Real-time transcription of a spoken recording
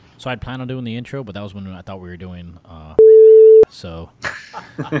So I'd planned on doing the intro, but that was when I thought we were doing. I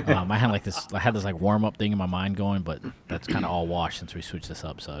had like this. I had this like warm up thing in my mind going, but that's kind of all washed since we switched this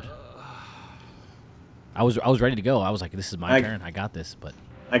up. So I was ready to go. I was like, this is my turn. I got this. But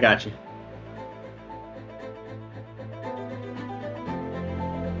I got you.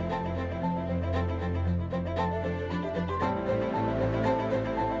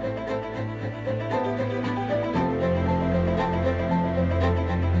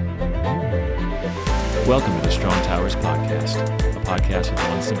 Welcome to the Strong Towers Podcast, a podcast with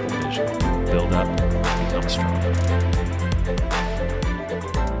one simple vision: build up, become strong.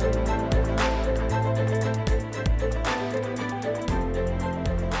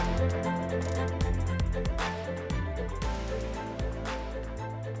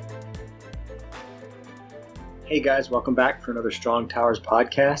 Hey guys, welcome back for another Strong Towers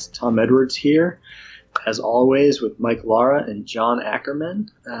Podcast. Tom Edwards here, as always, with Mike Lara and John Ackerman.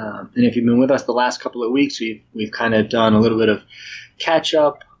 And if you've been with us the last couple of weeks, we've kind of done a little bit of catch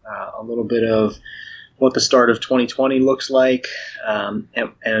up, a little bit of what the start of 2020 looks like,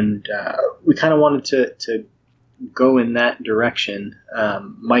 and we kind of wanted to go in that direction.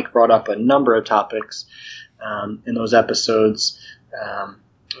 Mike brought up a number of topics in those episodes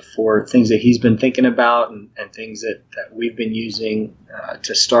for things that he's been thinking about and things that we've been using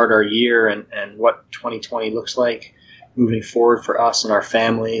to start our year and what 2020 looks like moving forward for us and our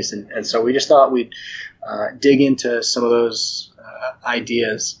families. And so we just thought we'd dig into some of those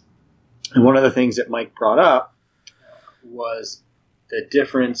ideas. And one of the things that Mike brought up was the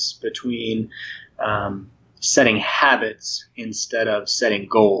difference between setting habits instead of setting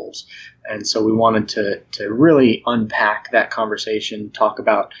goals. And so we wanted to really unpack that conversation, talk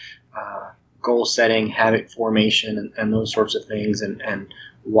about goal setting, habit formation, and those sorts of things, and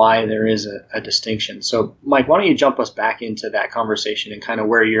why there is a distinction. So, Mike, why don't you jump us back into that conversation and kind of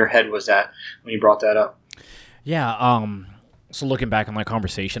where your head was at when you brought that up? yeah, so looking back on my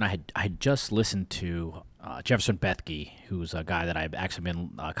conversation, I had just listened to Jefferson Bethke, who's a guy that I've actually been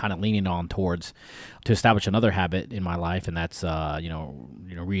kind of leaning on towards to establish another habit in my life, and that's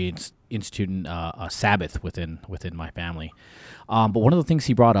reinstituting a Sabbath within my family. But one of the things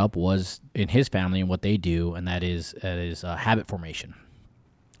he brought up was in his family and what they do, and that is habit formation.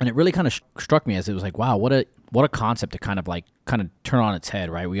 And it really kind of struck me as it was like, wow, what a concept to kind of turn on its head,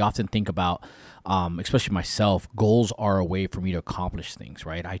 right? We often think about, especially myself, goals are a way for me to accomplish things,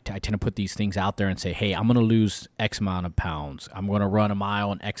 right? I tend to put these things out there and say, hey, I'm going to lose X amount of pounds. I'm going to run a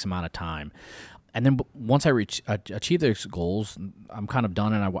mile in X amount of time. And then once I achieve those goals, I'm kind of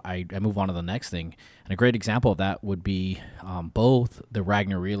done, and I move on to the next thing. And a great example of that would be both the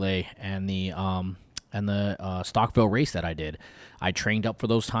Ragnar Relay and the Stockville race that I did. I trained up for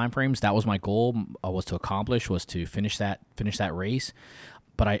those time frames. That was my goal, was to accomplish, was to finish that race.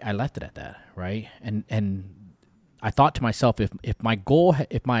 But I left it at that, right? And I thought to myself, if my goal had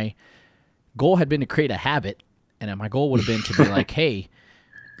been to create a habit, and my goal would have been to be like, hey,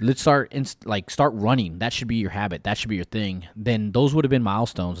 let's start running. That should be your habit. That should be your thing. Then those would have been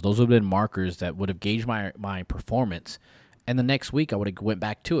milestones. Those would have been markers that would have gauged my performance. And the next week I would have went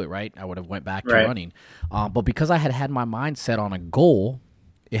back to it, right? I would have went back to running. But because I had my mind set on a goal,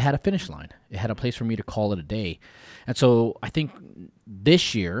 it had a finish line. It had a place for me to call it a day. And so I think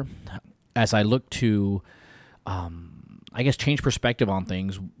this year, as I look to, change perspective on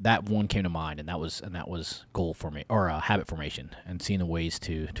things, that one came to mind, and that was goal formation or habit formation, and seeing the ways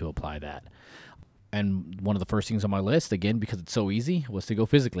to apply that. And one of the first things on my list, again, because it's so easy, was to go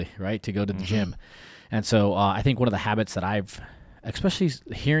physically, right? To go to the gym. And so I think one of the habits that I've, especially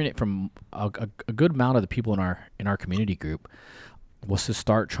hearing it from a good amount of the people in our community group, was to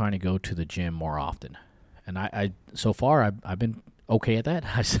start trying to go to the gym more often. And I so far I've been okay at that.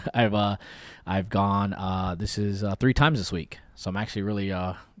 I've gone. This is 3 times this week, so I'm actually really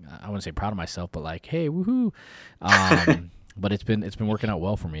I wouldn't say proud of myself, but like, hey, woohoo! But it's been working out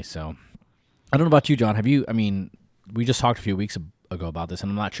well for me. So I don't know about you, John. Have you? I mean, we just talked a few weeks ago about this, and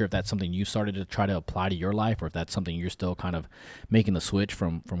I'm not sure if that's something you started to try to apply to your life, or if that's something you're still kind of making the switch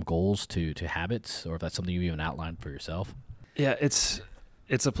from goals to habits, or if that's something you even outlined for yourself. Yeah, it's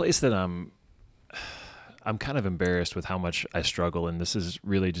a place that I'm kind of embarrassed with how much I struggle, and this is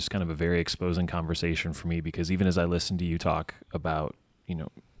really just kind of a very exposing conversation for me, because even as I listen to you talk about,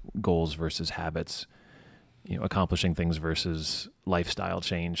 goals versus habits, accomplishing things versus lifestyle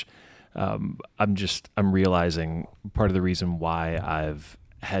change, I'm realizing part of the reason why I've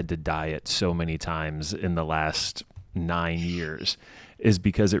had to diet so many times in the last 9 years is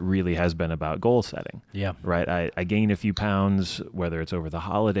because it really has been about goal setting. Yeah. Right. I gain a few pounds, whether it's over the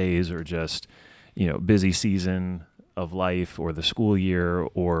holidays or just, busy season, of life or the school year,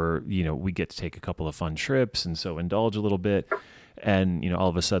 or, we get to take a couple of fun trips and so indulge a little bit. And, all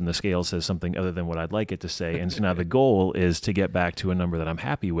of a sudden the scale says something other than what I'd like it to say. And so now the goal is to get back to a number that I'm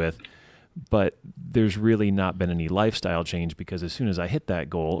happy with. But there's really not been any lifestyle change, because as soon as I hit that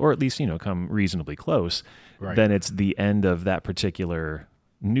goal, or at least, come reasonably close, Right. then it's the end of that particular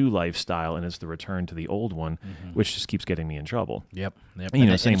new lifestyle, and it's the return to the old one, which just keeps getting me in trouble. Yep. And,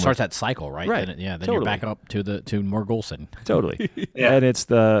 And same it starts with- that cycle, right? Right. Then you're Totally. back up to more goal setting. Totally. Yeah. And it's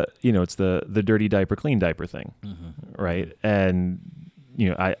it's the dirty diaper, clean diaper thing, right? And,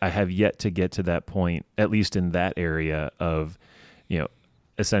 I have yet to get to that point, at least in that area of,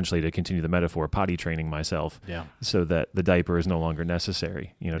 essentially, to continue the metaphor, potty training myself, Yeah. so that the diaper is no longer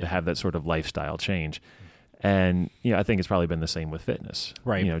necessary, to have that sort of lifestyle change. And, I think it's probably been the same with fitness.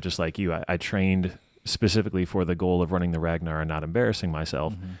 Right. Just like you, I trained specifically for the goal of running the Ragnar and not embarrassing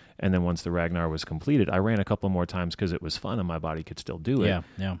myself. And then once the Ragnar was completed, I ran a couple more times because it was fun and my body could still do it. Yeah.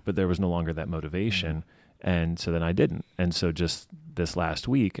 Yeah. But there was no longer that motivation. And so then I didn't. And so just this last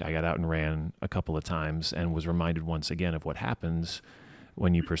week, I got out and ran a couple of times and was reminded once again of what happens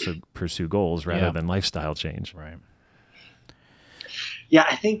when you pursue goals rather Yeah. than lifestyle change. Right. Yeah,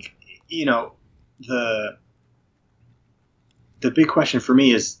 I think, the big question for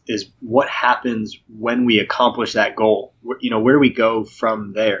me is what happens when we accomplish that goal? Where do we go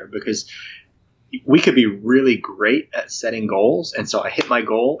from there? Because we could be really great at setting goals, and so I hit my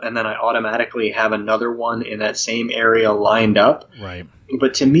goal, and then I automatically have another one in that same area lined up. Right.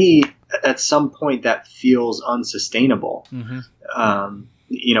 But to me, at some point, that feels unsustainable. We've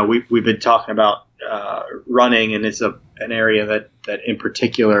been talking about running, and it's an area that in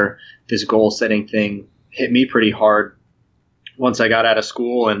particular, this goal setting thing hit me pretty hard once I got out of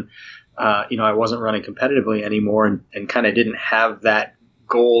school, and I wasn't running competitively anymore, and kind of didn't have that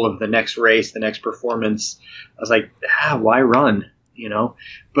goal of the next race, the next performance. I was like, why run?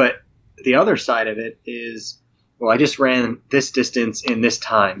 But the other side of it is, well, I just ran this distance in this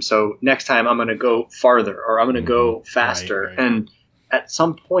time, so next time I'm going to go farther, or I'm going to go faster. Right. And at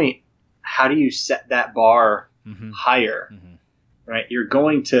some point, how do you set that bar higher? Right? You're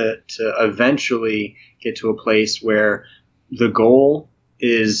going to eventually get to a place where the goal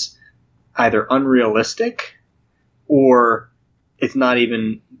is either unrealistic or it's not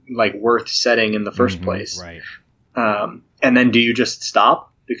even like worth setting in the first place. Right. And then do you just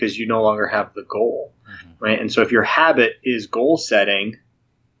stop because you no longer have the goal? Right? And so if your habit is goal setting,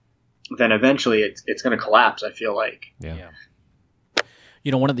 then eventually it's going to collapse, I feel like. Yeah.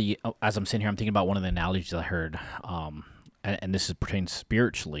 One of the, as I'm sitting here, I'm thinking about one of the analogies I heard, and this pertains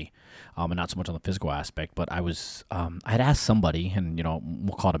spiritually, and not so much on the physical aspect, but I had asked somebody, and,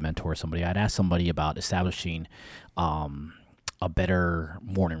 we'll call it a mentor or somebody, I'd asked somebody about establishing a better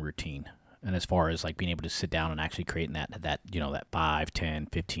morning routine. And as far as like being able to sit down and actually creating that 5, 10,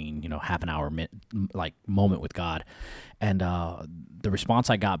 15, half an hour like moment with God. And the response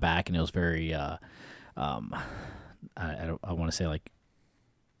I got back, and it was very, I want to say like,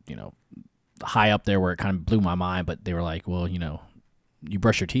 high up there where it kind of blew my mind, but they were like, well, you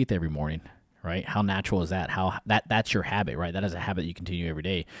brush your teeth every morning, right? How natural is that? That's your habit, right? That is a habit you continue every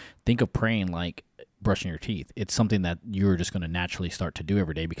day. Think of praying like brushing your teeth. It's something that you're just going to naturally start to do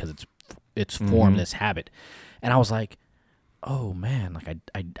every day because it's formed this habit. And I was like, oh man, like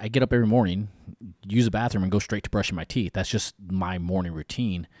I get up every morning, use the bathroom, and go straight to brushing my teeth. That's just my morning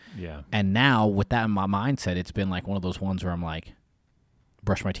routine. Yeah. And now with that in my mindset, it's been like one of those ones where I'm like,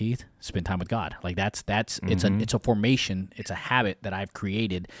 brush my teeth, spend time with God. Like that's it's a formation, it's a habit that I've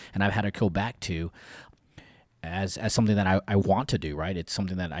created and I've had to go back to as something that I want to do, right? It's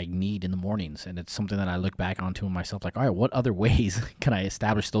something that I need in the mornings, and it's something that I look back onto in myself like, all right, what other ways can I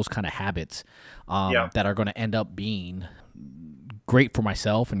establish those kind of habits that are going to end up being great for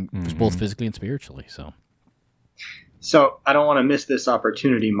myself and both physically and spiritually. So I don't want to miss this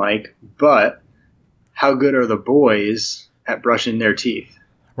opportunity, Mike, but how good are the boys at brushing their teeth?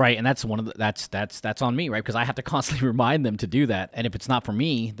 Right, and that's one of the, that's on me, right? Because I have to constantly remind them to do that, and if it's not for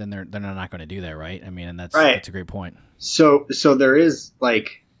me, then they're not going to do that, right? I mean, and that's a great point. So there is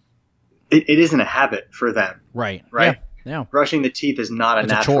like, it isn't a habit for them, right? Yeah. Brushing the teeth is not a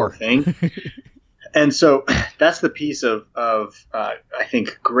It's a natural chore. thing, and so that's the piece of I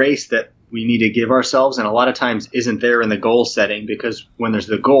think grace that we need to give ourselves, and a lot of times isn't there in the goal setting, because when there's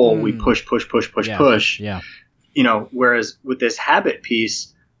the goal, we push. Yeah. Whereas with this habit piece,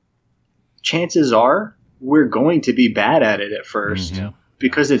 chances are we're going to be bad at it at first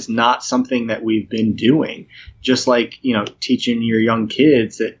because it's not something that we've been doing. Just like, teaching your young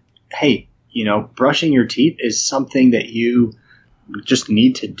kids that, hey, brushing your teeth is something that you just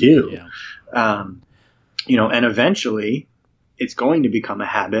need to do. Yeah. and eventually it's going to become a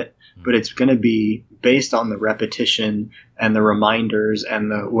habit, but it's going to be based on the repetition and the reminders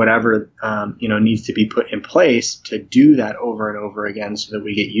and the whatever, needs to be put in place to do that over and over again so that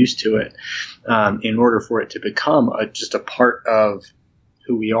we get used to it, in order for it to become just a part of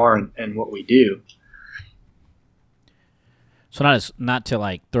who we are and what we do. So not to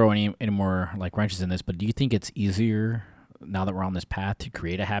like throw any more like wrenches in this, but do you think it's easier now that we're on this path to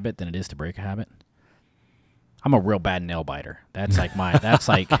create a habit than it is to break a habit? I'm a real bad nail biter. That's like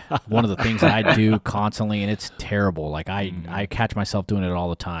one of the things that I do constantly, and it's terrible. Like I catch myself doing it all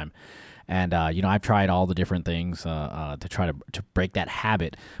the time. And I've tried all the different things to try to break that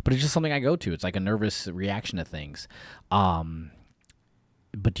habit, but it's just something I go to. It's like a nervous reaction to things.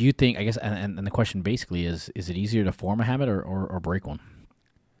 But do you think, I guess, and the question basically is it easier to form a habit or break one?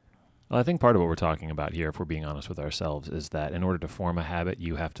 Well, I think part of what we're talking about here, if we're being honest with ourselves, is that in order to form a habit,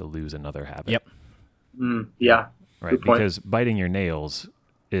 you have to lose another habit. Yep. Yeah. Right. Because biting your nails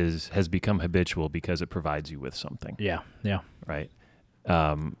has become habitual because it provides you with something. Yeah. Yeah. Right.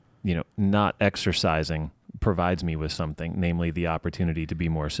 Not exercising provides me with something, namely the opportunity to be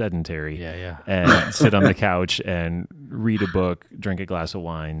more sedentary. Yeah. And sit on the couch and read a book, drink a glass of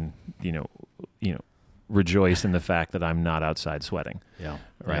wine, rejoice in the fact that I'm not outside sweating. Yeah.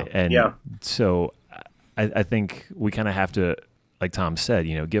 Right. Yeah. And so I think we kind of have to, like Tom said,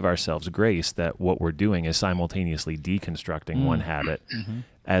 give ourselves grace that what we're doing is simultaneously deconstructing one habit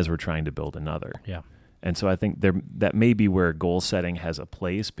as we're trying to build another. Yeah. And so I think that may be where goal setting has a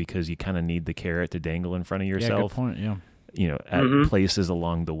place, because you kind of need the carrot to dangle in front of yourself. Yeah, good point. Yeah. At places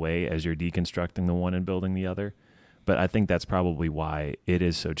along the way as you're deconstructing the one and building the other. But I think that's probably why it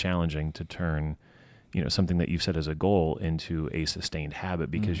is so challenging to turn, something that you've set as a goal into a sustained habit,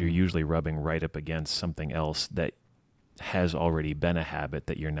 because you're usually rubbing right up against something else that has already been a habit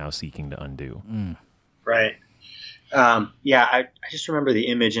that you're now seeking to undo. Right. I just remember the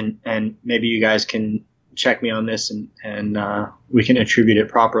image, and maybe you guys can check me on this and we can attribute it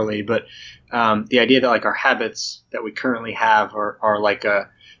properly. But the idea that like our habits that we currently have are like a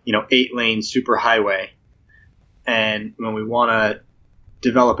 8-lane super highway, and when we want to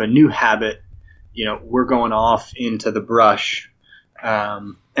develop a new habit, we're going off into the brush,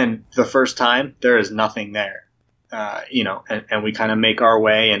 and the first time there is nothing there. And we kind of make our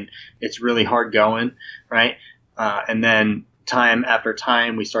way, and it's really hard going, right? And then time after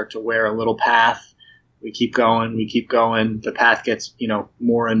time, we start to wear a little path. We keep going. The path gets,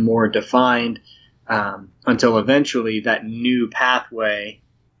 more and more defined, until eventually that new pathway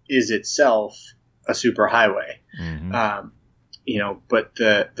is itself a super highway. But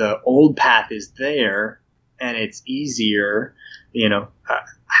the old path is there, and it's easier,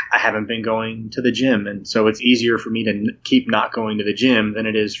 I haven't been going to the gym, and so it's easier for me to keep not going to the gym than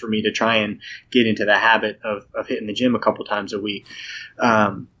it is for me to try and get into the habit of hitting the gym a couple times a week.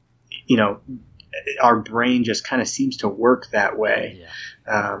 Our brain just kind of seems to work that way.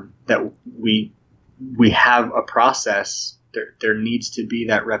 That we have a process. There needs to be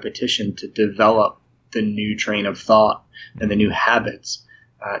that repetition to develop the new train of thought and the new habits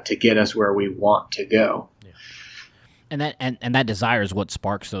to get us where we want to go. And that desire is what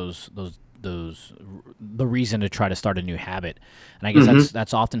sparks the reason to try to start a new habit. And I guess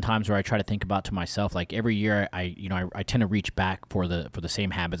that's oftentimes where I try to think about to myself, like every year I tend to reach back for the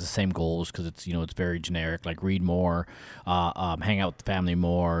same habits, the same goals, because it's it's very generic, like read more, hang out with the family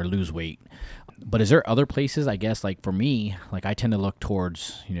more, lose weight. But is there other places, I guess, like for me, like I tend to look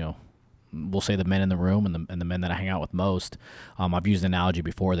towards we'll say the men in the room and the men that I hang out with most. I've used the analogy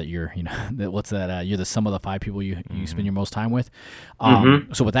before that you're, what's that? You're the sum of the 5 people you spend your most time with.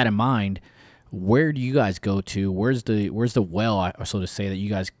 So with that in mind, where do you guys go to? Where's the well, so to say, that you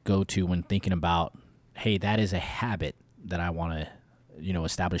guys go to when thinking about, hey, that is a habit that I want to,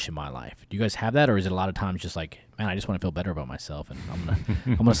 establish in my life? Do you guys have that, or is it a lot of times just like, man, I just want to feel better about myself, and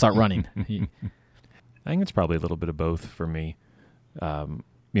I'm gonna start running? I think it's probably a little bit of both for me.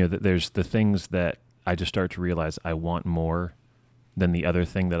 There's the things that I just start to realize I want more than the other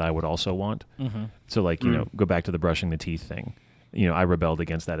thing that I would also want. So like, go back to the brushing the teeth thing. I rebelled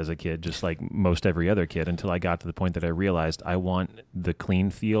against that as a kid, just like most every other kid, until I got to the point that I realized I want the clean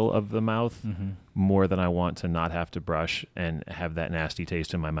feel of the mouth more than I want to not have to brush and have that nasty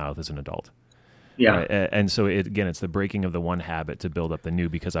taste in my mouth as an adult. Yeah. Right? And so it's the breaking of the one habit to build up the new,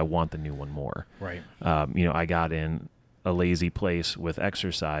 because I want the new one more. Right. I got in a lazy place with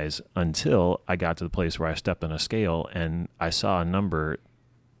exercise until I got to the place where I stepped on a scale and I saw a number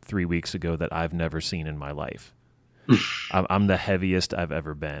 3 weeks ago that I've never seen in my life. I'm the heaviest I've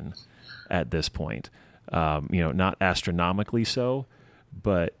ever been at this point. Not astronomically so,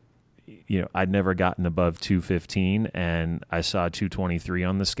 but I'd never gotten above 215, and I saw 223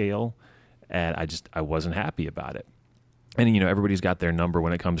 on the scale, and I wasn't happy about it. And, everybody's got their number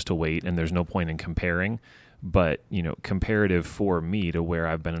when it comes to weight, and there's no point in comparing. But, comparative for me to where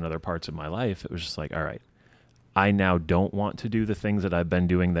I've been in other parts of my life, it was just like, all right, I now don't want to do the things that I've been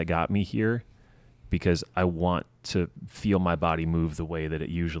doing that got me here, because I want to feel my body move the way that it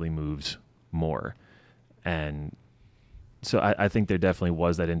usually moves more. And so I think there definitely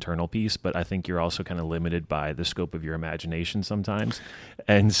was that internal piece, but I think you're also kind of limited by the scope of your imagination sometimes.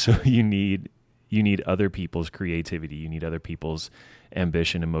 And so you need other people's creativity. You need other people's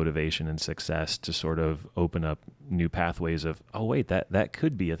ambition and motivation and success to sort of open up new pathways of, oh, wait, that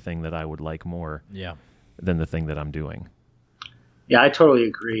could be a thing that I would like more than the thing that I'm doing. Yeah, I totally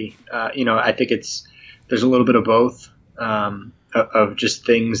agree. I think there's a little bit of both, of just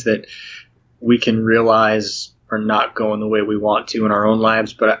things that we can realize are not going the way we want to in our own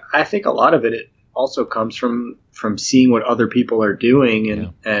lives. But I think a lot of it also comes from seeing what other people are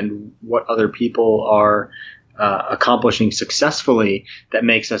doing and what other people are accomplishing successfully, that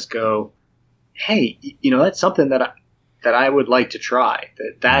makes us go, hey, that's something that I would like to try.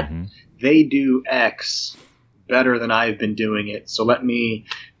 That they do X better than I've been doing it, so let me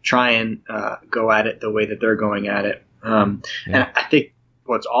try and go at it the way that they're going at it. And I think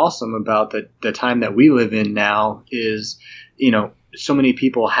what's awesome about the time that we live in now is, so many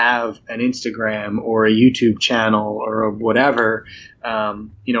people have an Instagram or a YouTube channel or whatever,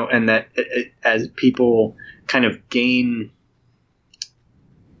 and that as people kind of gain,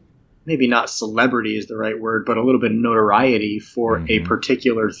 maybe not celebrity is the right word, but a little bit of notoriety for a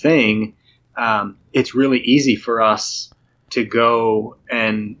particular thing, it's really easy for us to go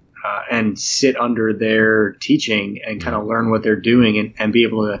and sit under their teaching and kind of learn what they're doing and be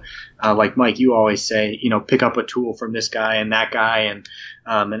able to, like Mike, you always say, pick up a tool from this guy and that guy and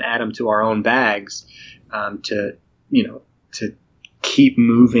add them to our own bags, to keep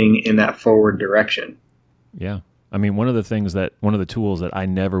moving in that forward direction. Yeah. I mean, one of the tools that I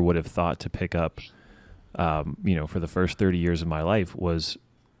never would have thought to pick up, for the first 30 years of my life was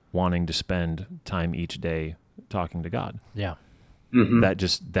wanting to spend time each day talking to God. Yeah. Mm-hmm.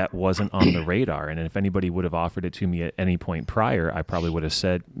 That wasn't on the radar. And if anybody would have offered it to me at any point prior, I probably would have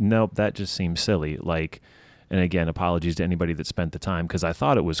said, nope, that just seems silly. And again, apologies to anybody that spent the time, because I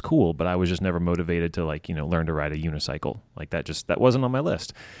thought it was cool, but I was just never motivated to learn to ride a unicycle. That wasn't on my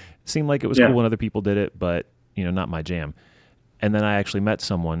list. It seemed like it was cool when other people did it, but not my jam. And then I actually met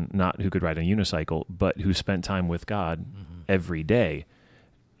someone, not who could ride a unicycle, but who spent time with God every day.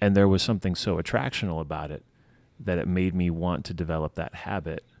 And there was something so attractional about it that it made me want to develop that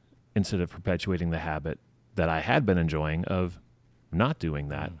habit instead of perpetuating the habit that I had been enjoying of not doing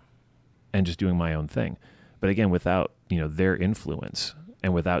that and just doing my own thing. But again, without, their influence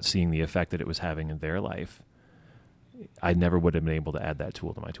and without seeing the effect that it was having in their life, I never would have been able to add that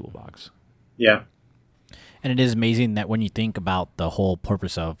tool to my toolbox. Yeah. And it is amazing that when you think about the whole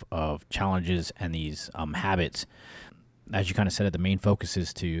purpose of challenges and these habits, as you kind of said, the main focus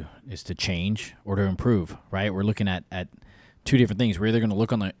is to change or to improve, right? We're looking at two different things. We're either going to look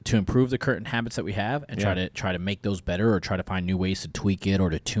to improve the current habits that we have and try to make those better, or try to find new ways to tweak it or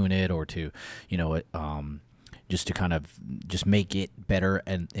to tune it or to, just to kind of just make it better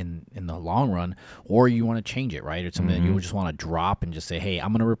and in the long run, or you want to change it, right? It's something that you just want to drop and just say, hey,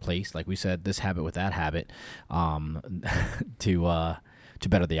 I'm going to replace, like we said, this habit with that habit, to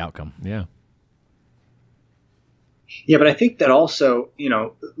better the outcome. Yeah. Yeah, but I think that also,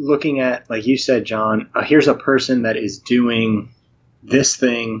 looking at, like you said, John, here's a person that is doing this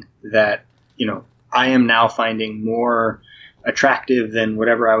thing that, I am now finding more attractive than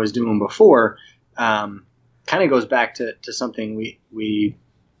whatever I was doing before. Kind of goes back to something we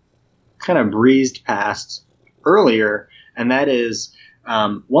kind of breezed past earlier, and that is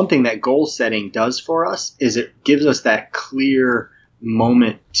one thing that goal setting does for us is it gives us that clear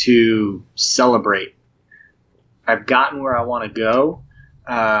moment to celebrate. I've gotten where I want to go,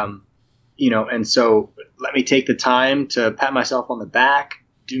 and so let me take the time to pat myself on the back,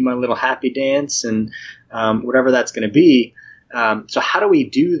 do my little happy dance, and whatever that's going to be. So how do we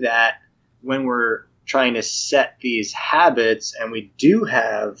do that when we're trying to set these habits and we do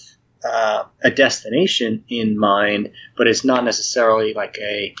have a destination in mind, but it's not necessarily like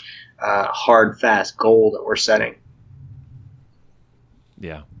a hard, fast goal that we're setting?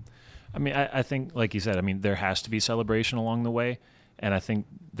 Yeah. I mean, I think, like you said, there has to be celebration along the way. And I think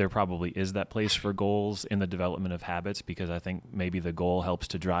there probably is that place for goals in the development of habits, because I think maybe the goal helps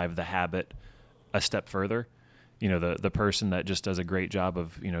to drive the habit a step further. The person that just does a great job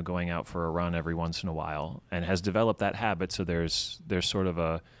of, going out for a run every once in a while and has developed that habit. So there's sort of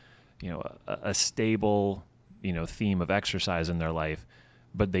a, a stable, theme of exercise in their life,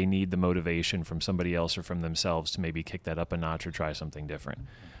 but they need the motivation from somebody else or from themselves to maybe kick that up a notch or try something different.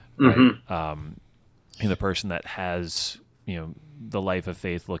 Mm-hmm. Right? The person that has, the life of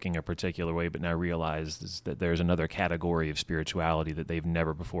faith looking a particular way, but now realizes that there's another category of spirituality that they've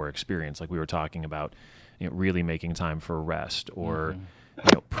never before experienced. Like we were talking about, really making time for rest, or,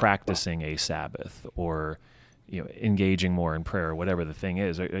 practicing a Sabbath, or, engaging more in prayer, whatever the thing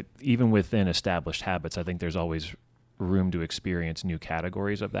is. Even within established habits, I think there's always room to experience new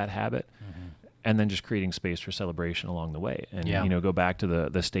categories of that habit, and then just creating space for celebration along the way. And, go back to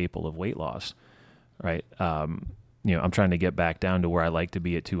the staple of weight loss, right? I'm trying to get back down to where I like to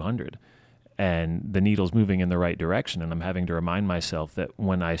be at 200, and the needle's moving in the right direction. And I'm having to remind myself that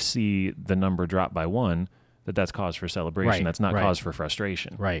when I see the number drop by 1, that's cause for celebration. Right, that's not right. cause for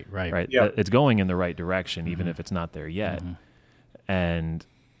frustration. Right. Yep. It's going in the right direction, even if it's not there yet. And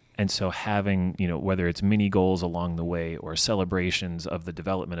so having, whether it's mini goals along the way or celebrations of the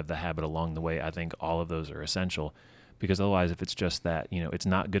development of the habit along the way, I think all of those are essential, because otherwise, if it's just that, it's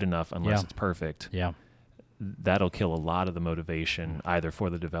not good enough unless it's perfect. Yeah. That'll kill a lot of the motivation, either for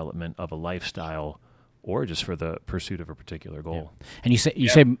the development of a lifestyle or just for the pursuit of a particular goal. Yeah.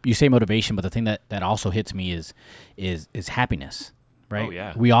 And you say motivation, but the thing that also hits me is happiness, right? Oh,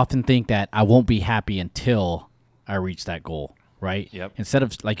 yeah. We often think that I won't be happy until I reach that goal, right? Yep. Instead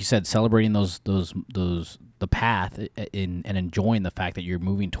of, like you said, celebrating the path and enjoying the fact that you're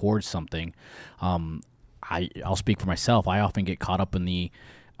moving towards something. I'll speak for myself. I often get caught up in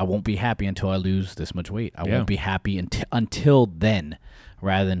I won't be happy until I lose this much weight. I won't be happy until then,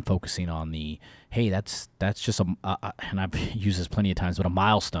 rather than focusing on hey, that's just and I've used this plenty of times, but a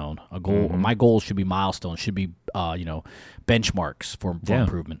milestone, a goal. Mm-hmm. My goals should be milestones, should be benchmarks for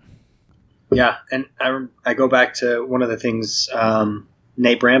improvement. Yeah, and I go back to one of the things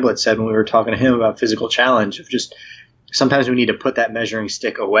Nate Bramblett said when we were talking to him about physical challenge, of just sometimes we need to put that measuring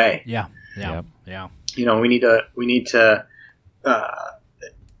stick away. Yeah. We need to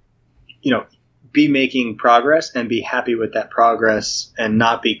be making progress and be happy with that progress, and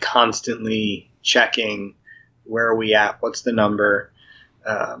not be constantly checking where are we at, what's the number,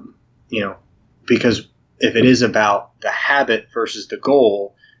 because if it is about the habit versus the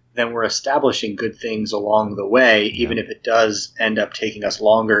goal, then we're establishing good things along the way, even if it does end up taking us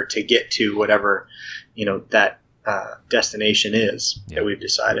longer to get to whatever, that destination is that we've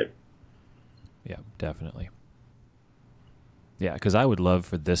decided. Yeah, definitely. Yeah, because I would love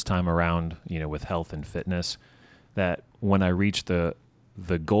for this time around, with health and fitness, that when I reach the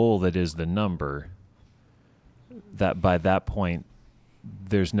goal that is the number, that by that point,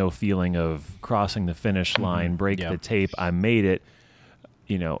 there's no feeling of crossing the finish line, break the tape, I made it,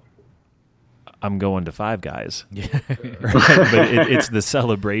 I'm going to Five Guys. Yeah. But it's the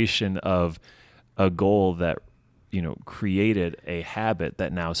celebration of a goal that, created a habit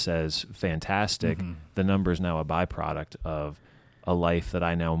that now says, fantastic, the number is now a byproduct of a life that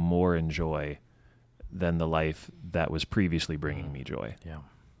I now more enjoy than the life that was previously bringing me joy. Yeah.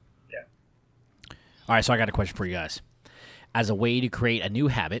 All right, so I got a question for you guys. As a way to create a new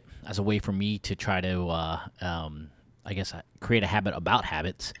habit, as a way for me to try to, create a habit about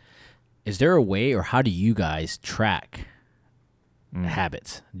habits, is there a way, or how do you guys track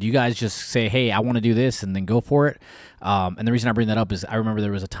habits? Do you guys just say, hey, I want to do this, and then go for it? And the reason I bring that up is I remember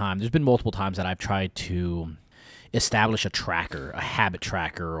there was a time, there's been multiple times that I've tried to establish a tracker, a habit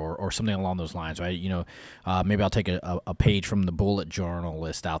tracker, or something along those lines, right? Maybe I'll take a page from the bullet journal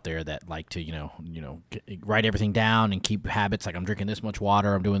list out there that like to, write everything down and keep habits, like I'm drinking this much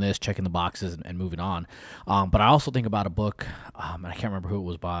water, I'm doing this, checking the boxes, and moving on. But I also think about a book, and I can't remember who it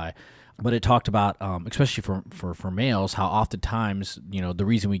was by, but it talked about, especially for males, how oftentimes, the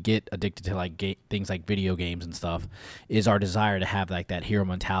reason we get addicted to things like video games and stuff is our desire to have like that hero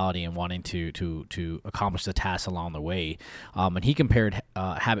mentality and wanting to accomplish the tasks along the way. And he compared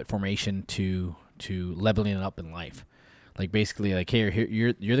habit formation to leveling it up in life. Like basically, like, hey,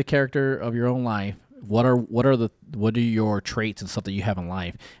 you're the character of your own life. What are your traits and stuff that you have in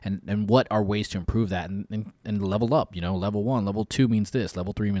life, and what are ways to improve that and level up? Level 1, level 2 means this,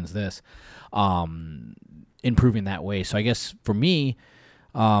 level 3 means this. Improving that way. So I guess for me,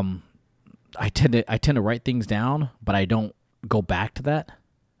 I tend to write things down, but I don't go back to that.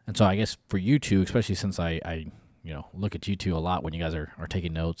 And so I guess for you two, especially since I look at you two a lot when you guys are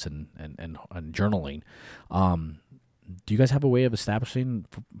taking notes and journaling. Do you guys have a way of establishing,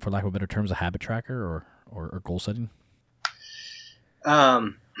 for lack of a better terms, a habit tracker or goal setting?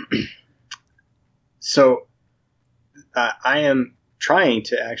 So I am trying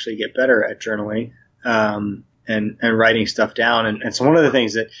to actually get better at journaling and writing stuff down. And so one of the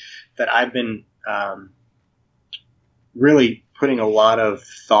things that that I've been really putting a lot of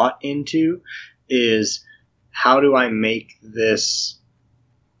thought into is, how do I make this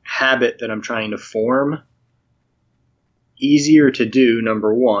habit that I'm trying to form easier to do,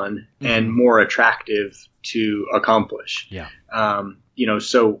 number one, and more attractive to accomplish. Yeah.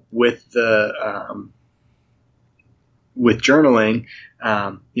 So with with journaling,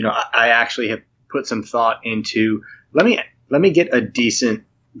 I actually have put some thought into, let me get a decent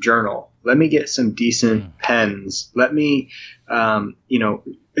journal. Let me get some decent pens. Let me,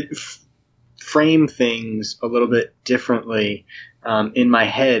 frame things a little bit differently in my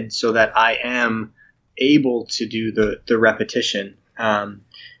head so that I am able to do the repetition,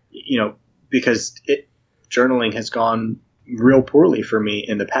 because journaling has gone real poorly for me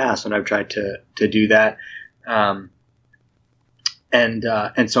in the past when I've tried to do that. And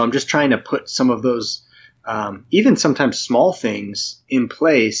so I'm just trying to put some of those, even sometimes small things in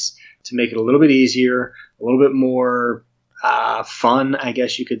place to make it a little bit easier, a little bit more fun, I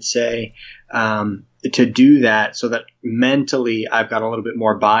guess you could say, to do that, so that mentally I've got a little bit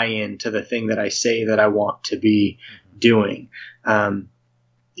more buy-in to the thing that I say that I want to be doing.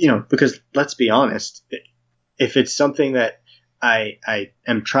 Because let's be honest, if it's something that I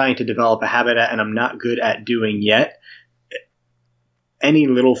am trying to develop a habit at and I'm not good at doing yet, any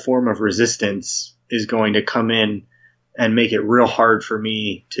little form of resistance is going to come in and make it real hard for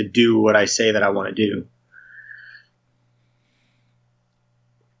me to do what I say that I want to do.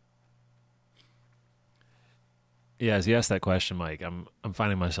 Yeah, as you asked that question, Mike, I'm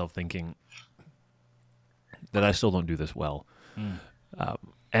finding myself thinking that I still don't do this well.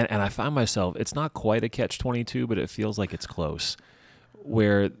 And I find myself, it's not quite a catch-22, but it feels like it's close,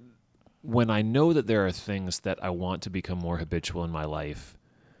 where when I know that there are things that I want to become more habitual in my life,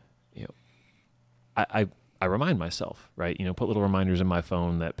 I remind myself, right? Put little reminders in my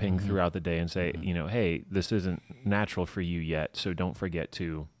phone that ping throughout the day and say, hey, this isn't natural for you yet, so don't forget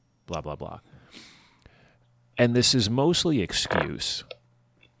to blah, blah, blah. And this is mostly excuse.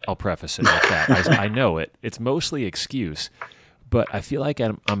 I'll preface it with that. I know it. It's mostly excuse. But I feel like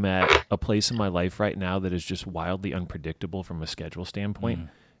I'm at a place in my life right now that is just wildly unpredictable from a schedule standpoint.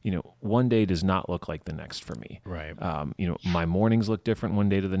 One day does not look like the next for me. Right. My mornings look different one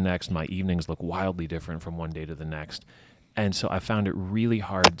day to the next. My evenings look wildly different from one day to the next. And so I found it really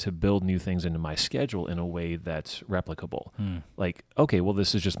hard to build new things into my schedule in a way that's replicable. Like, okay, well,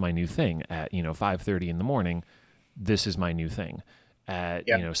 this is just my new thing. At 5:30 in the morning, this is my new thing. At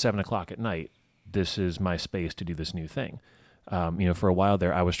 7 o'clock at night, this is my space to do this new thing. For a while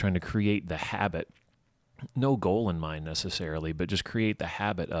there, I was trying to create the habit, no goal in mind necessarily, but just create the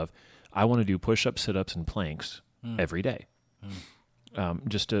habit of, I want to do push-ups, sit-ups, and planks every day.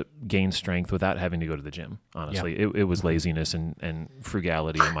 Just to gain strength without having to go to the gym, honestly. Yeah. It was laziness and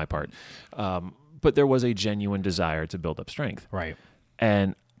frugality on my part. But there was a genuine desire to build up strength. Right.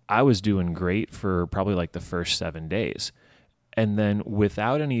 And I was doing great for probably like the first 7 days. And then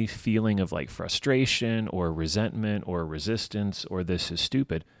without any feeling of like frustration or resentment or resistance or this is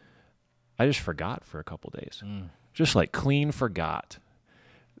stupid, I just forgot for a couple days. Just like clean forgot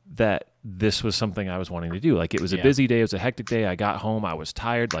that this was something I was wanting to do. Like, it was a busy day. It was a hectic day. I got home. I was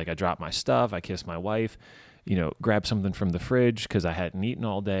tired. Like, I dropped my stuff. I kissed my wife, grabbed something from the fridge because I hadn't eaten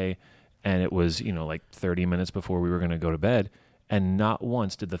all day. And it was, like 30 minutes before we were going to go to bed. And not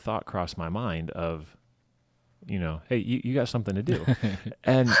once did the thought cross my mind of, hey, you got something to do.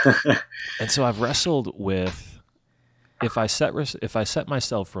 and so I've wrestled with, if I set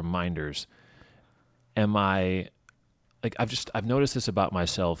myself reminders, am I, like, I've noticed this about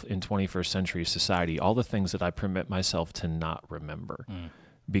myself in 21st century society, all the things that I permit myself to not remember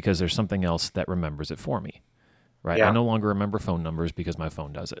because there's something else that remembers it for me, right? Yeah. I no longer remember phone numbers because my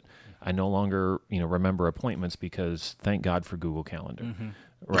phone does it. I no longer, remember appointments because thank God for Google Calendar,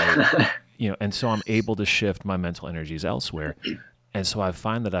 right? And so I'm able to shift my mental energies elsewhere. And so I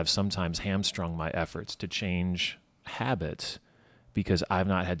find that I've sometimes hamstrung my efforts to change habits because I've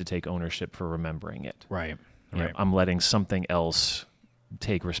not had to take ownership for remembering it. Right. I'm letting something else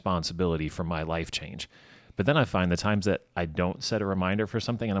take responsibility for my life change. But then I find the times that I don't set a reminder for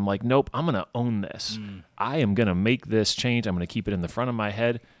something and I'm like, nope, I'm going to own this. I am going to make this change. I'm going to keep it in the front of my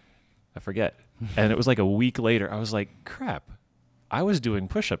head. I forget. And it was like a week later, I was like, crap, I was doing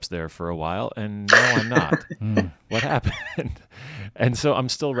push-ups there for a while and now I'm not. What happened? And so I'm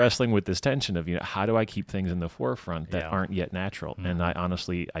still wrestling with this tension of, how do I keep things in the forefront that aren't yet natural? And I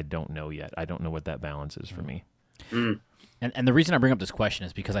honestly don't know yet. I don't know what that balance is for me. And the reason I bring up this question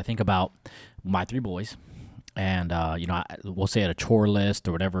is because I think about my 3 boys and we'll say at a chore list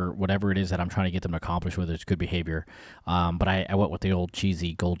or whatever it is that I'm trying to get them to accomplish, whether it's good behavior. But I went with the old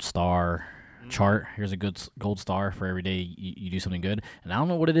cheesy gold star chart. Here's a good gold star for every day you do something good. And I don't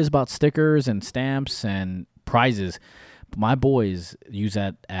know what it is about stickers and stamps and prizes, but my boys use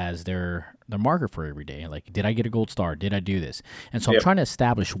that as their marker for every day. Like, did I get a gold star? Did I do this? And so I'm trying to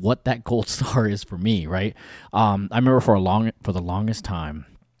establish what that gold star is for me, right? I remember for the longest time,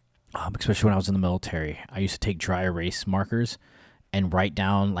 especially when I was in the military, I used to take dry erase markers and write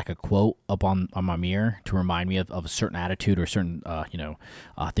down like a quote up on my mirror to remind me of a certain attitude or a certain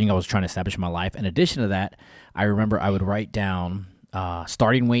thing I was trying to establish in my life. In addition to that, I remember I would write down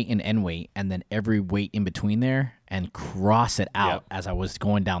starting weight and end weight, and then every weight in between there, and cross it out as I was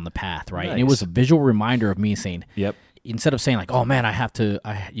going down the path, right? Nice. And it was a visual reminder of me saying, instead of saying like, oh man, I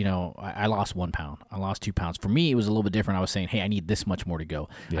lost 1 pound, I lost 2 pounds. For me, it was a little bit different. I was saying, hey, I need this much more to go.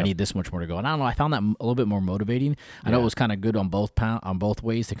 I need this much more to go. And I don't know, I found that a little bit more motivating. I know it was kind of good on both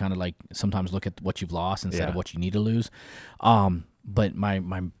ways to kind of like sometimes look at what you've lost instead of what you need to lose. But my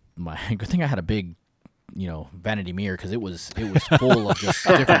good thing I had a big, vanity mirror, because it was full of just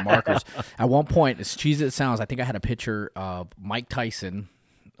different markers. At one point, as cheesy as it sounds, I think I had a picture of Mike Tyson,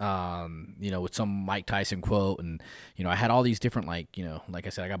 with some Mike Tyson quote, and I had all these different, like I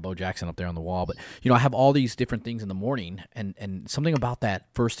said, I got Bo Jackson up there on the wall, but I have all these different things in the morning, and something about that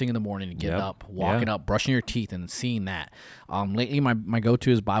first thing in the morning, getting up, walking up, brushing your teeth, and seeing that. Lately, my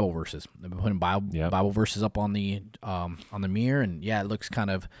go-to is Bible verses. I've been putting Bible verses up on the mirror, and it looks kind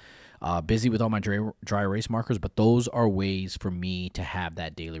of busy with all my dry erase markers, but those are ways for me to have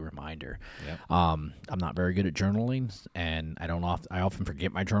that daily reminder. I'm not very good at journaling, and I often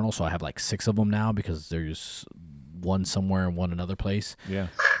forget my journal, so I have like 6 of them now because there's one somewhere and one another place.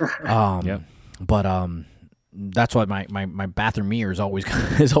 But that's why my bathroom mirror is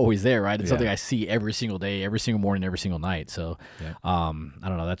always there, right? It's something I see every single day, every single morning, every single night. So I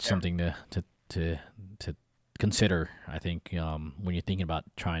don't know. That's something to consider, I think, when you're thinking about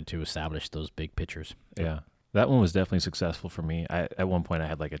trying to establish those big pictures. That one was definitely successful for me. At one point I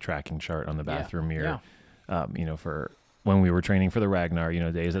had like a tracking chart on the bathroom mirror, for when we were training for the Ragnar,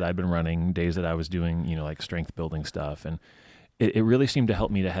 days that I'd been running, days that I was doing, like strength building stuff. And it really seemed to help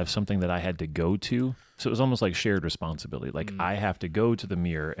me to have something that I had to go to. So it was almost like shared responsibility. Like I have to go to the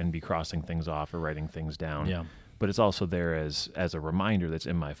mirror and be crossing things off or writing things down. But it's also there as a reminder that's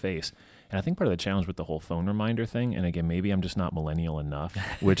in my face. And I think part of the challenge with the whole phone reminder thing, and again, maybe I'm just not millennial enough,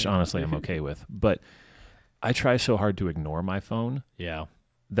 which honestly I'm okay with, but I try so hard to ignore my phone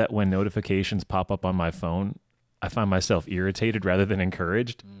that when notifications pop up on my phone, I find myself irritated rather than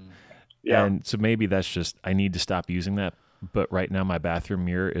encouraged. And so maybe that's just, I need to stop using that. But right now my bathroom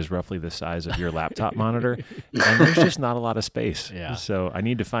mirror is roughly the size of your laptop monitor, and there's just not a lot of space. So I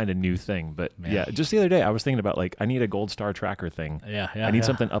need to find a new thing. But just the other day I was thinking about like, I need a gold star tracker thing. I need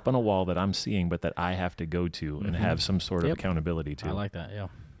something up on a wall that I'm seeing, but that I have to go to and have some sort of accountability to. I like that.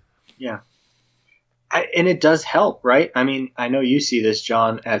 And it does help, right? I mean, I know you see this,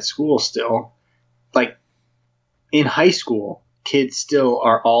 John, at school still. Like in high school, kids still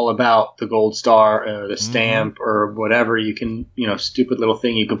are all about the gold star or the stamp or whatever you can, stupid little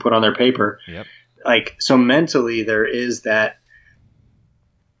thing you can put on their paper. Like, so mentally there is that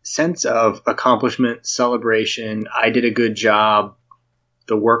sense of accomplishment, celebration. I did a good job.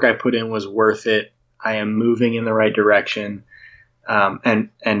 The work I put in was worth it. I am moving in the right direction.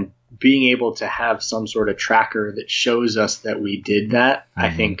 And being able to have some sort of tracker that shows us that we did that,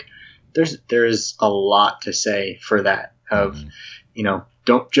 I think there's a lot to say for that. Of,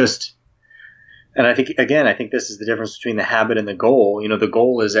 don't just, and I think this is the difference between the habit and the goal. The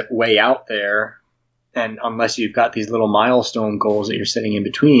goal is way out there. And unless you've got these little milestone goals that you're setting in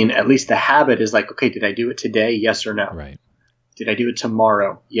between, at least the habit is like, okay, did I do it today? Yes or no? Right. Did I do it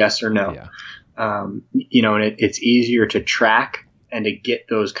tomorrow? Yes or no? And it's easier to track and to get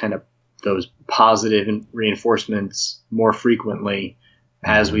those positive reinforcements more frequently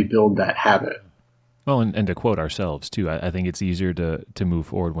as we build that habit. Well, and to quote ourselves too, I think it's easier to move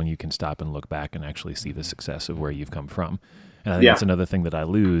forward when you can stop and look back and actually see the success of where you've come from. And I think that's another thing that I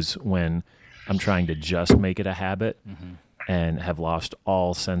lose when I'm trying to just make it a habit and have lost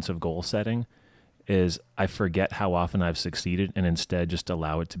all sense of goal setting, is I forget how often I've succeeded and instead just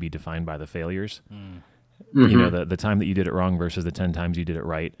allow it to be defined by the failures. The time that you did it wrong versus the 10 times you did it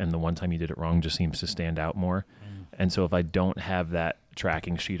right, and the one time you did it wrong just seems to stand out more. And so if I don't have that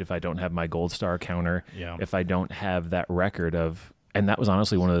tracking sheet, if I don't have my gold star counter, if I don't have that record of, and that was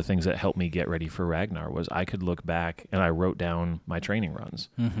honestly one of the things that helped me get ready for Ragnar, was I could look back and I wrote down my training runs.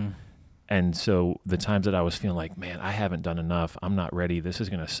 And so the times that I was feeling like, man, I haven't done enough, I'm not ready, this is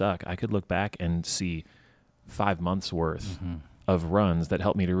going to suck, I could look back and see 5 months worth of runs that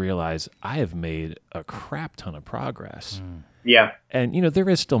helped me to realize I have made a crap ton of progress. Yeah. And, there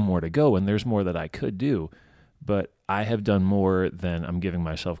is still more to go, and there's more that I could do, but I have done more than I'm giving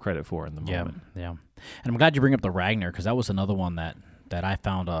myself credit for in the moment. Yeah. And I'm glad you bring up the Ragnar, because that was another one that I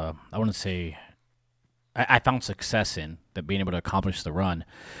found, I wouldn't say, I found success in, that being able to accomplish the run.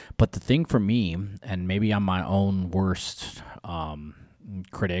 But the thing for me, and maybe I'm my own worst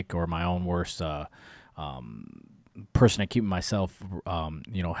critic or my own worst person at keeping myself,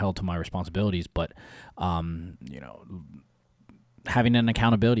 held to my responsibilities, but, having an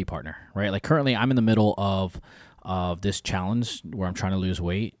accountability partner, right? Like currently I'm in the middle of this challenge where I'm trying to lose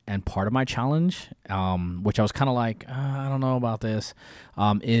weight. And part of my challenge, which I was kind of like, I don't know about this,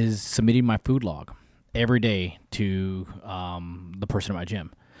 is submitting my food log every day to the person at my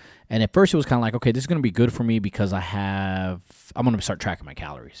gym. And at first it was kind of like, okay, this is going to be good for me because I'm going to start tracking my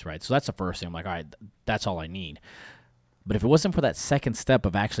calories, right? So that's the first thing. I'm like, all right, that's all I need. But if it wasn't for that second step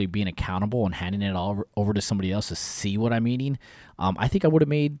of actually being accountable and handing it all over to somebody else to see what I'm eating, I think I would have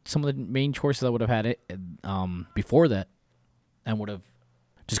made some of the main choices I would have had it before that, and would have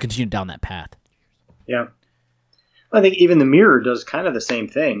just continued down that path. Yeah. I think even the mirror does kind of the same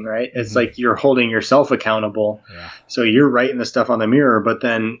thing, right? It's like you're holding yourself accountable. Yeah. So you're writing the stuff on the mirror, but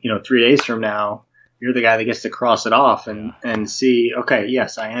then, 3 days from now, you're the guy that gets to cross it off and see, okay,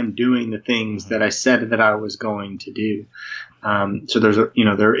 yes, I am doing the things that I said that I was going to do. So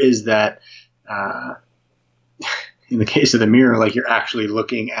there is that, in the case of the mirror, like you're actually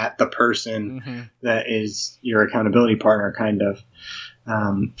looking at the person that is your accountability partner kind of,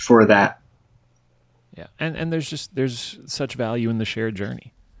 for that. Yeah. And there's such value in the shared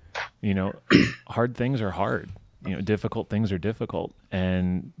journey. Hard things are hard. Difficult things are difficult.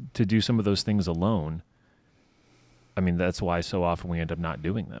 And to do some of those things alone, I mean, that's why so often we end up not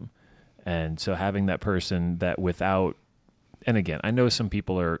doing them. And so having that person that without, and again, I know some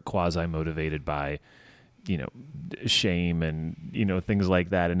people are quasi-motivated by, shame and, things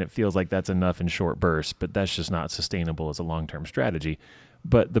like that. And it feels like that's enough in short bursts, but that's just not sustainable as a long-term strategy.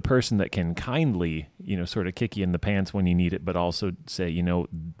 But the person that can kindly, sort of kick you in the pants when you need it, but also say,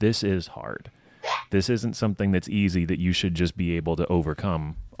 this is hard. This isn't something that's easy that you should just be able to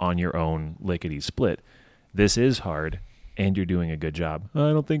overcome on your own lickety-split. This is hard, and you're doing a good job. I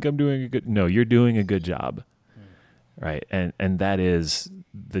don't think I'm doing a good... No, you're doing a good job, right? And that is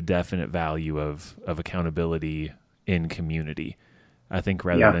the definite value of accountability in community. I think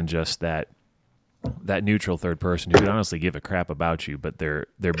rather than just that neutral third person who could honestly give a crap about you, but they're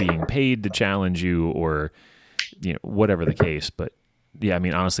being paid to challenge you or, whatever the case. But yeah, I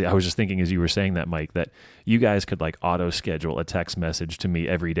mean, honestly, I was just thinking as you were saying that, Mike, that you guys could like auto schedule a text message to me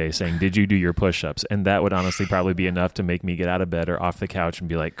every day saying, did you do your push-ups? And that would honestly probably be enough to make me get out of bed or off the couch and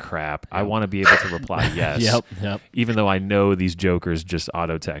be like, crap, I want to be able to reply yes. Yep. Even though I know these jokers just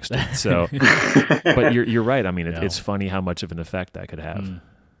auto texted. So, but you're right. I mean, it's funny how much of an effect that could have.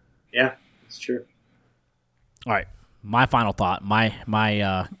 Yeah, it's true. All right. My final thought,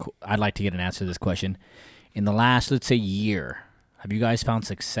 I'd like to get an answer to this question. In the last, let's say, year, have you guys found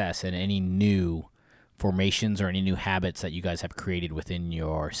success in any new formations or any new habits that you guys have created within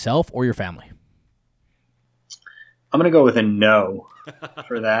yourself or your family? I'm going to go with a no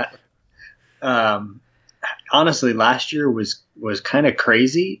for that. Honestly, last year was kind of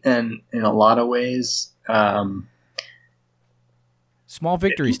crazy, and in a lot of ways, small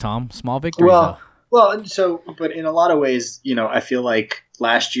victories, Tom. Small victories. But in a lot of ways, I feel like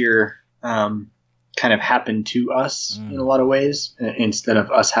last year kind of happened to us in a lot of ways instead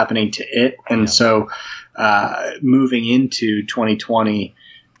of us happening to it. And so moving into 2020,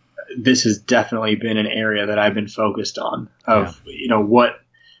 this has definitely been an area that I've been focused on of, what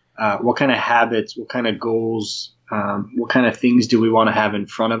kind of habits, what kind of goals, what kind of things do we want to have in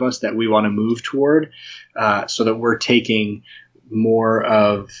front of us that we want to move toward, so that we're taking more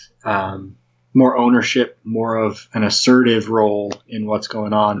ownership, more of an assertive role in what's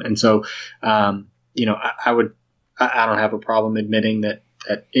going on. And so, I don't have a problem admitting that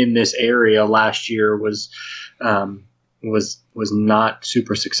in this area last year was not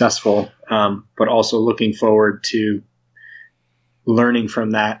super successful, but also looking forward to learning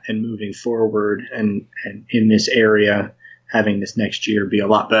from that and moving forward and in this area, having this next year be a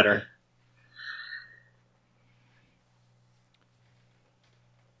lot better.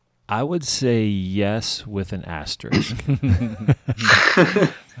 I would say yes with an asterisk.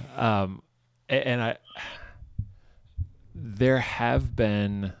 There have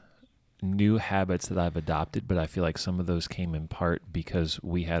been new habits that I've adopted, but I feel like some of those came in part because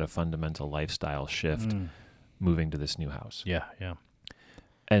we had a fundamental lifestyle shift moving to this new house. Yeah.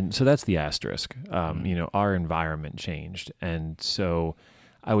 And so that's the asterisk. Our environment changed. And so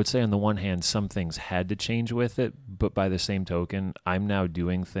I would say on the one hand, some things had to change with it, but by the same token, I'm now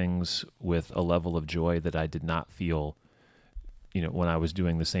doing things with a level of joy that I did not feel, when I was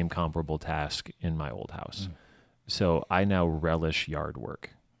doing the same comparable task in my old house. So I now relish yard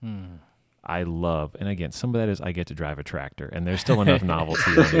work. I love, and again, some of that is I get to drive a tractor, and there's still enough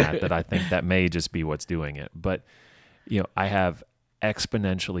novelty in that I think that may just be what's doing it. But, I have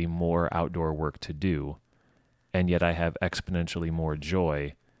exponentially more outdoor work to do, and yet I have exponentially more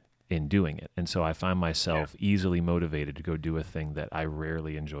joy in doing it. And so I find myself easily motivated to go do a thing that I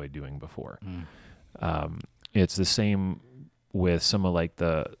rarely enjoyed doing before. It's the same with some of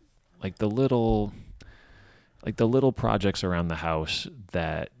the little projects around the house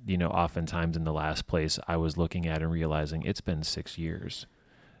that, oftentimes in the last place I was looking at and realizing it's been 6 years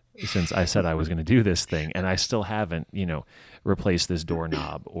since I said I was going to do this thing, and I still haven't, replaced this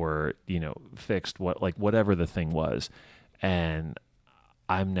doorknob or, fixed whatever the thing was. And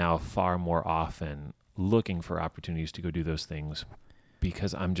I'm now far more often looking for opportunities to go do those things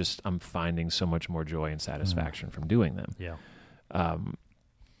because I'm finding so much more joy and satisfaction from doing them. Yeah.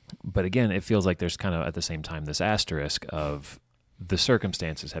 But again, it feels like there's kind of at the same time this asterisk of the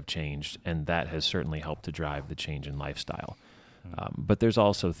circumstances have changed, and that has certainly helped to drive the change in lifestyle. But there's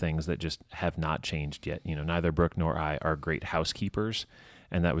also things that just have not changed yet. Neither Brooke nor I are great housekeepers,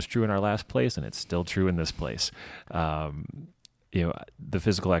 and that was true in our last place, and it's still true in this place. The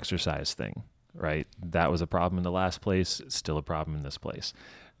physical exercise thing, right? That was a problem in the last place. It's still a problem in this place.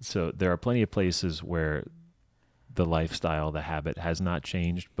 So there are plenty of places where the lifestyle, the habit has not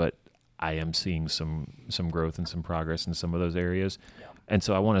changed, but I am seeing some growth and some progress in some of those areas. Yeah. And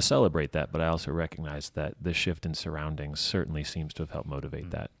so I want to celebrate that, but I also recognize that the shift in surroundings certainly seems to have helped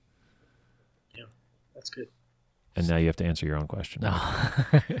motivate that. Yeah, that's good. And now you have to answer your own question.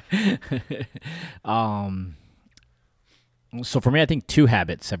 So for me, I think 2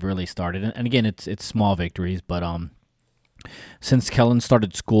 habits have really started. And again, it's small victories, but since Kellen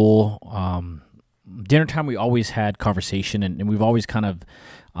started school, dinner time, we always had conversation, and we've always kind of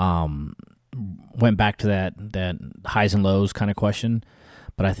went back to that highs and lows kind of question.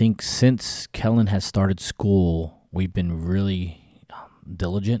 But I think since Kellen has started school, we've been really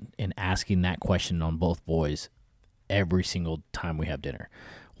diligent in asking that question on both boys every single time we have dinner.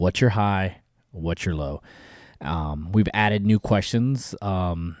 What's your high? What's your low? We've added new questions.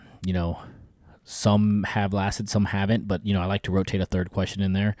 Some have lasted, some haven't, but, I like to rotate a third question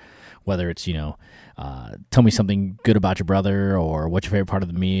in there, whether it's, tell me something good about your brother, or what's your favorite part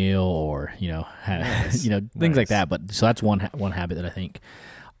of the meal, or, Nice. things like that. But so that's one habit that I think.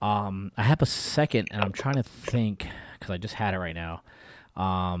 I have a second, and I'm trying to think, because I just had it right now.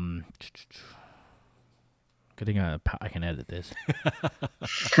 Good thing I can edit this.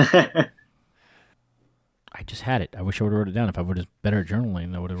 I just had it. I wish I would have wrote it down. If I would have been better at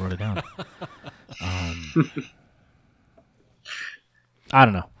journaling, I would have wrote it down. I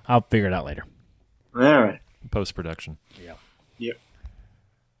don't know. I'll figure it out later. All right. Post-production. Yeah. Yep.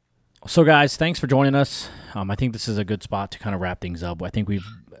 So, guys, thanks for joining us. I think this is a good spot to kind of wrap things up. I think we've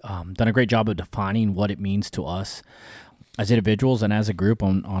done a great job of defining what it means to us as individuals and as a group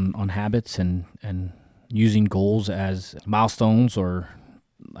on habits and using goals as milestones, or,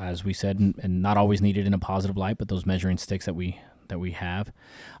 as we said, and not always needed in a positive light, but those measuring sticks that we have.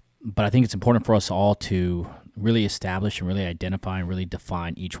 But I think it's important for us all to really establish and really identify and really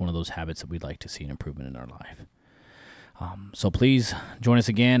define each one of those habits that we'd like to see an improvement in our life. So please join us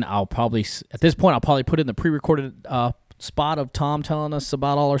again. At this point, I'll probably put in the pre-recorded spot of Tom telling us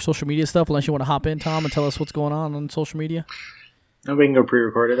about all our social media stuff, unless you want to hop in, Tom, and tell us what's going on social media. No, we can go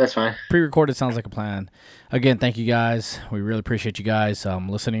pre-recorded. That's fine. Pre-recorded sounds like a plan. Again, thank you guys. We really appreciate you guys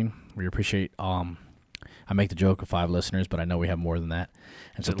listening. We appreciate. I make the joke of 5 listeners, but I know we have more than that.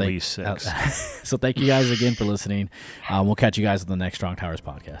 And so at least 6. So thank you guys again for listening. We'll catch you guys on the next Strong Towers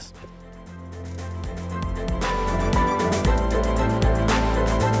podcast.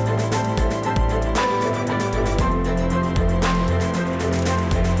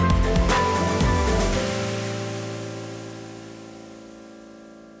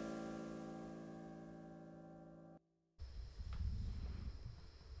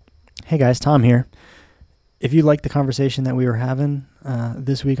 Hey guys, Tom here. If you like the conversation that we were having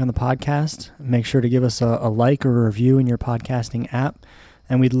this week on the podcast, make sure to give us a like or a review in your podcasting app.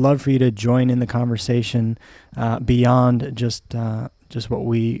 And we'd love for you to join in the conversation beyond just what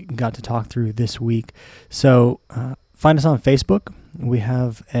we got to talk through this week. So find us on Facebook. We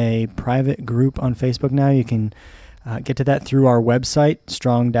have a private group on Facebook now. You can get to that through our website,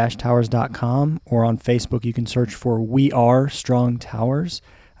 strong-towers.com, or on Facebook you can search for We Are Strong Towers.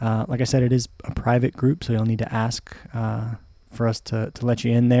 Like I said, it is a private group, so you'll need to ask for us to let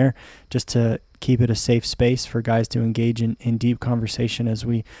you in there, just to keep it a safe space for guys to engage in deep conversation as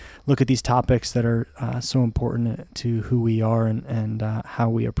we look at these topics that are so important to who we are and how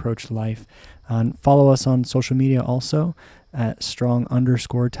we approach life. Follow us on social media also at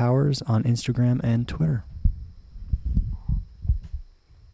strong_towers on Instagram and Twitter.